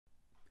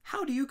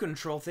How do you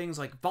control things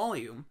like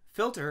volume,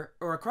 filter,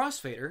 or a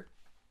crossfader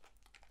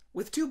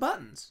with 2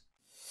 buttons?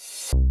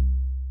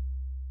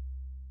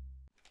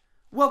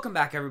 Welcome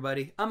back,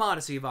 everybody. I'm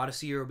Odyssey of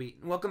Odyssey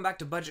Eurobeat, and welcome back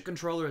to Budget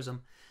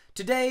Controllerism.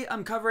 Today,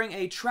 I'm covering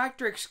a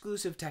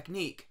Traktor-exclusive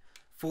technique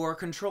for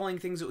controlling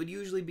things that would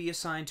usually be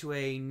assigned to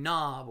a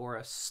knob or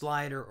a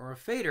slider or a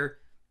fader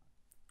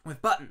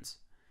with buttons.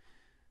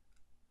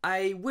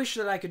 I wish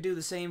that I could do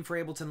the same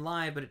for Ableton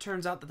Live, but it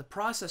turns out that the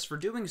process for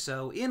doing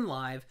so in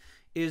Live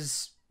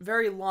is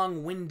very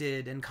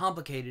long-winded and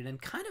complicated and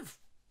kind of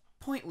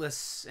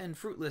pointless and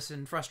fruitless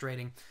and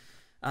frustrating.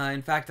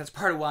 In fact, that's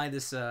part of why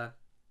this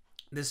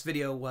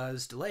video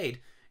was delayed.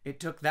 It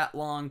took that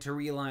long to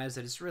realize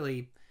that it's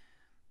really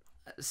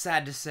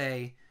sad to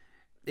say,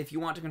 if you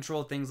want to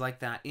control things like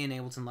that in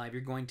Ableton Live,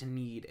 you're going to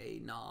need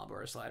a knob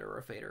or a slider or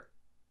a fader.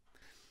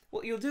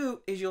 What you'll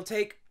do is you'll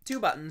take 2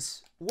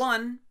 buttons,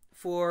 one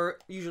for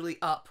usually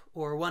up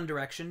or one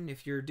direction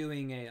if you're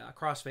doing a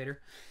crossfader,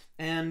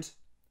 and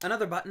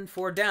another button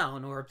for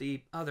down or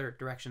the other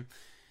direction.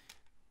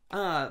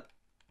 By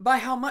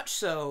how much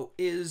so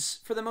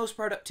is, for the most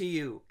part, up to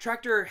you.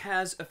 Traktor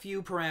has a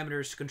few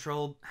parameters to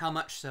control how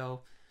much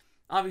so.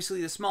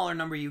 Obviously, the smaller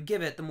number you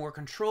give it, the more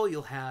control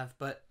you'll have,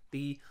 but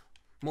the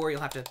more you'll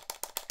have to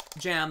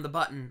jam the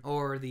button,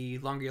 or the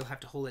longer you'll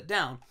have to hold it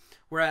down.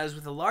 Whereas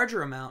with a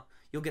larger amount,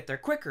 you'll get there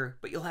quicker,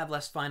 but you'll have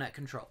less finite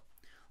control.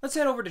 Let's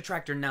head over to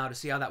Traktor now to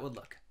see how that would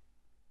look.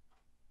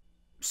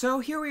 So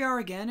here we are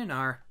again in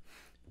our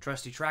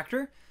trusty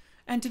Traktor,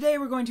 and today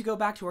we're going to go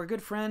back to our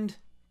good friend,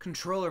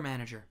 Controller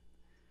Manager.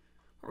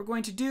 What we're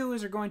going to do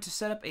is we're going to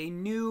set up a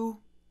new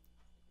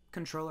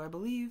controller. I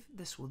believe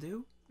this will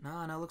do.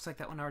 No, looks like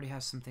that one already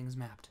has some things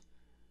mapped.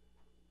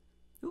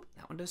 Oop,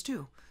 that one does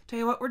too. Tell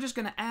you what, we're just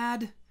going to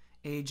add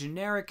a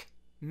generic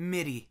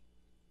MIDI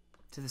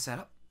to the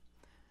setup.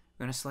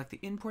 We're going to select the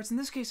imports. In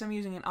this case, I'm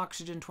using an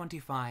Oxygen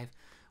 25,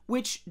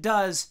 which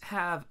does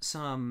have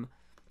some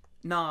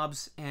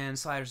knobs and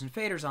sliders and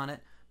faders on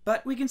it,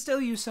 but we can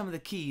still use some of the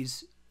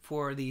keys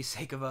for the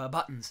sake of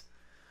buttons.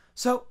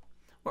 So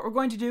what we're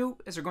going to do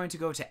is we're going to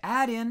go to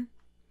Add In,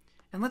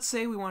 and let's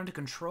say we wanted to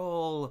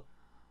control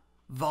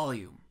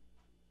volume.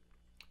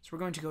 So we're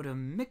going to go to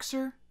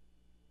Mixer,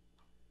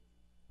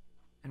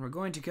 and we're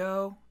going to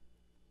go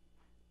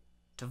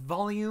to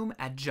Volume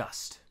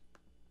Adjust.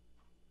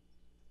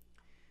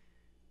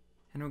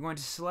 And we're going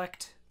to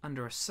select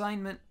under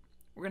Assignment,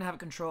 we're going to have it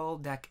control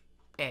Deck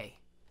A.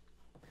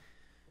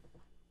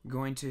 We're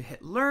going to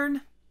hit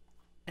Learn,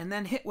 and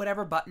then hit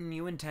whatever button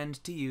you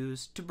intend to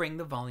use to bring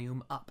the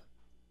volume up.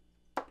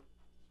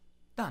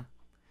 Done.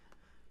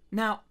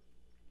 Now,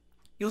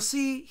 you'll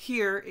see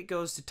here it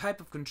goes to Type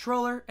of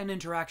Controller and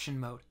Interaction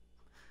Mode.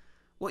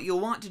 What you'll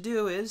want to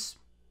do is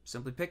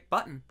simply pick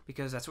Button,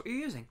 because that's what you're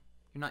using.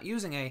 You're not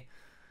using a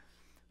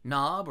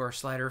knob or a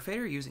slider or fader,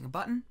 you're using a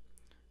button.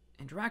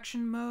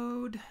 Interaction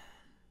Mode,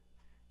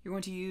 you're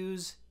going to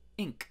use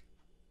Ink,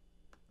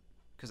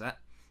 because that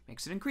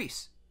makes it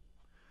increase.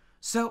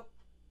 So,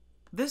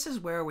 this is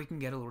where we can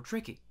get a little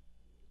tricky.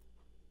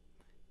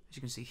 As you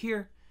can see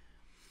here,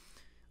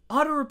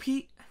 auto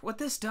repeat, what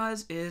this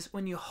does is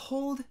when you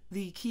hold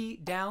the key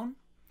down,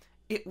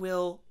 it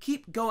will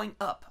keep going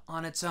up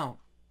on its own.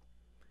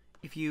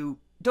 If you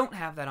don't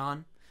have that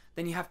on,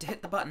 then you have to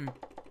hit the button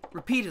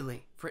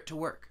repeatedly for it to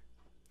work.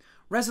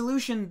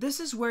 Resolution,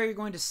 this is where you're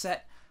going to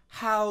set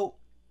how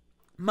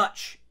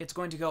much it's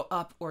going to go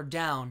up or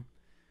down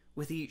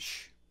with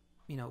each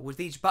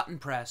button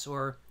press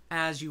or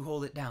as you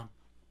hold it down.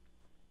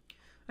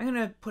 I'm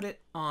going to put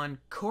it on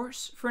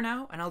coarse for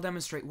now, and I'll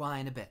demonstrate why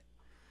in a bit.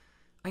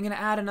 I'm going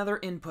to add another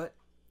input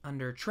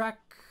under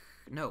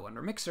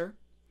under Mixer.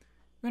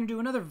 I'm going to do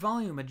another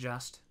volume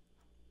adjust,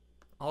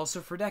 also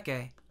for Deck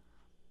A.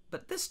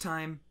 But this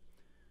time,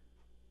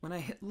 when I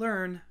hit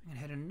Learn, I'm going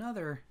to hit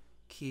another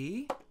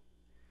key.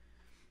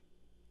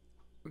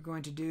 We're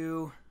going to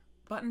do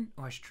button.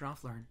 Oh, I should turn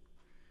off Learn.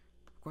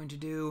 We're going to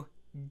do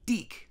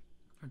Dec,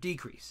 or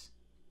decrease.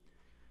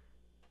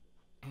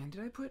 And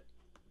did I put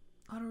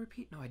auto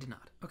repeat? No, I did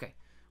not. Okay.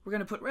 We're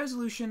going to put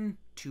resolution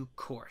to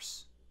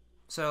coarse.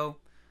 So,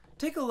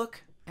 take a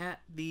look at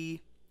the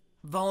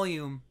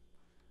volume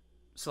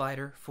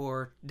slider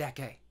for Deck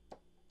A.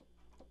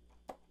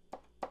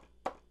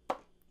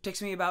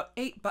 Takes me about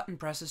 8 button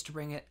presses to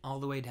bring it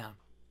all the way down.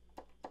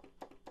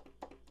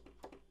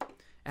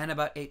 And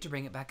about 8 to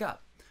bring it back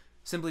up.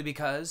 Simply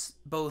because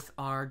both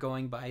are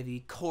going by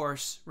the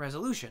coarse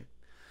resolution.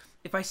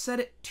 If I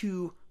set it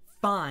to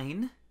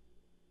fine,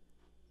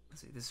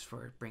 let's see, this is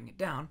for bringing it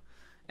down,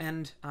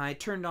 and I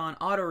turned on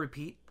auto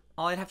repeat,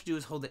 all I'd have to do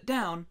is hold it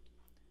down,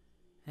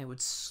 and it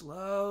would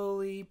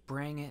slowly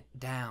bring it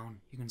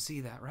down. You can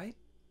see that, right?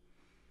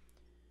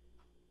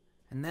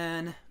 And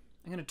then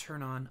I'm going to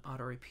turn on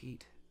auto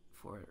repeat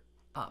for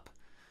up.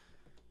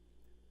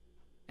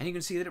 And you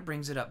can see that it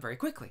brings it up very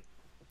quickly.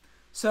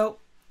 So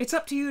it's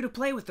up to you to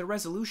play with the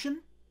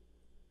resolution.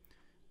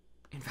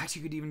 In fact,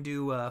 you could even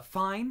do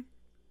fine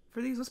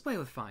for these. Let's play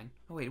with fine.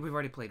 Oh wait, we've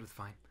already played with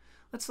fine.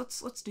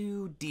 Let's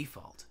do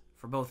default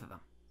for both of them.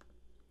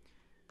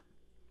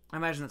 I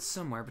imagine that's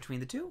somewhere between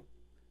the two.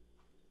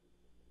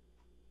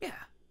 Yeah,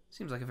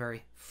 seems like a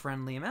very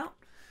friendly amount.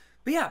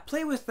 But yeah,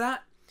 play with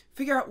that.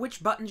 Figure out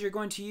which buttons you're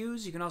going to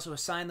use. You can also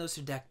assign those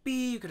to deck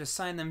B. You could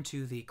assign them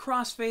to the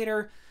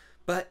crossfader.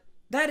 But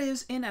that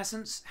is, in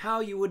essence, how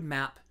you would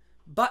map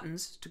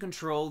buttons to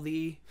control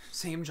the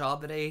same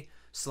job that a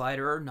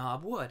slider or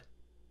knob would.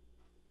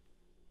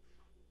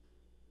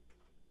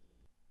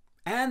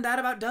 And that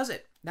about does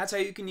it. That's how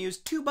you can use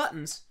two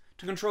buttons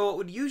to control what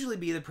would usually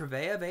be the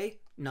purvey of a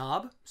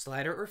knob,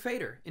 slider, or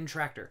fader in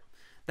Traktor.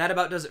 That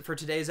about does it for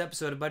today's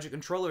episode of Budget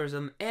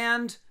Controllerism,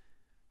 and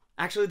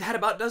actually that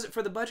about does it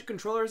for the Budget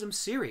Controllerism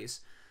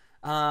series.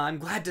 I'm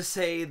glad to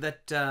say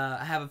that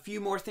I have a few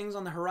more things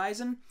on the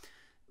horizon,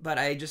 but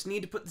I just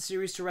need to put the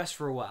series to rest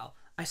for a while.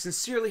 I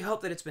sincerely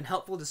hope that it's been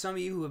helpful to some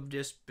of you who have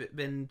just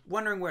been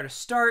wondering where to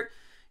start,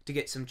 to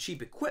get some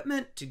cheap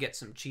equipment, to get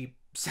some cheap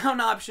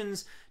sound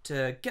options,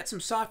 to get some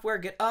software,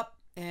 get up,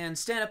 and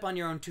stand up on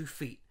your own 2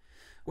 feet.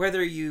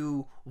 Whether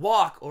you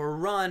walk or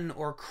run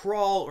or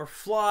crawl or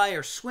fly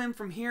or swim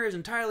from here is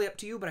entirely up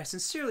to you, but I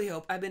sincerely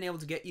hope I've been able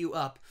to get you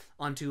up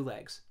on 2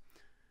 legs.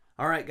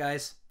 Alright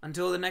guys,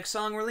 until the next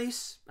song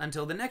release,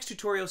 until the next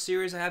tutorial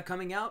series I have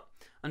coming out,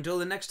 until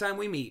the next time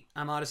we meet,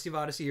 I'm Odyssey of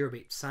Odyssey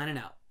Eurobeat, signing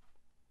out.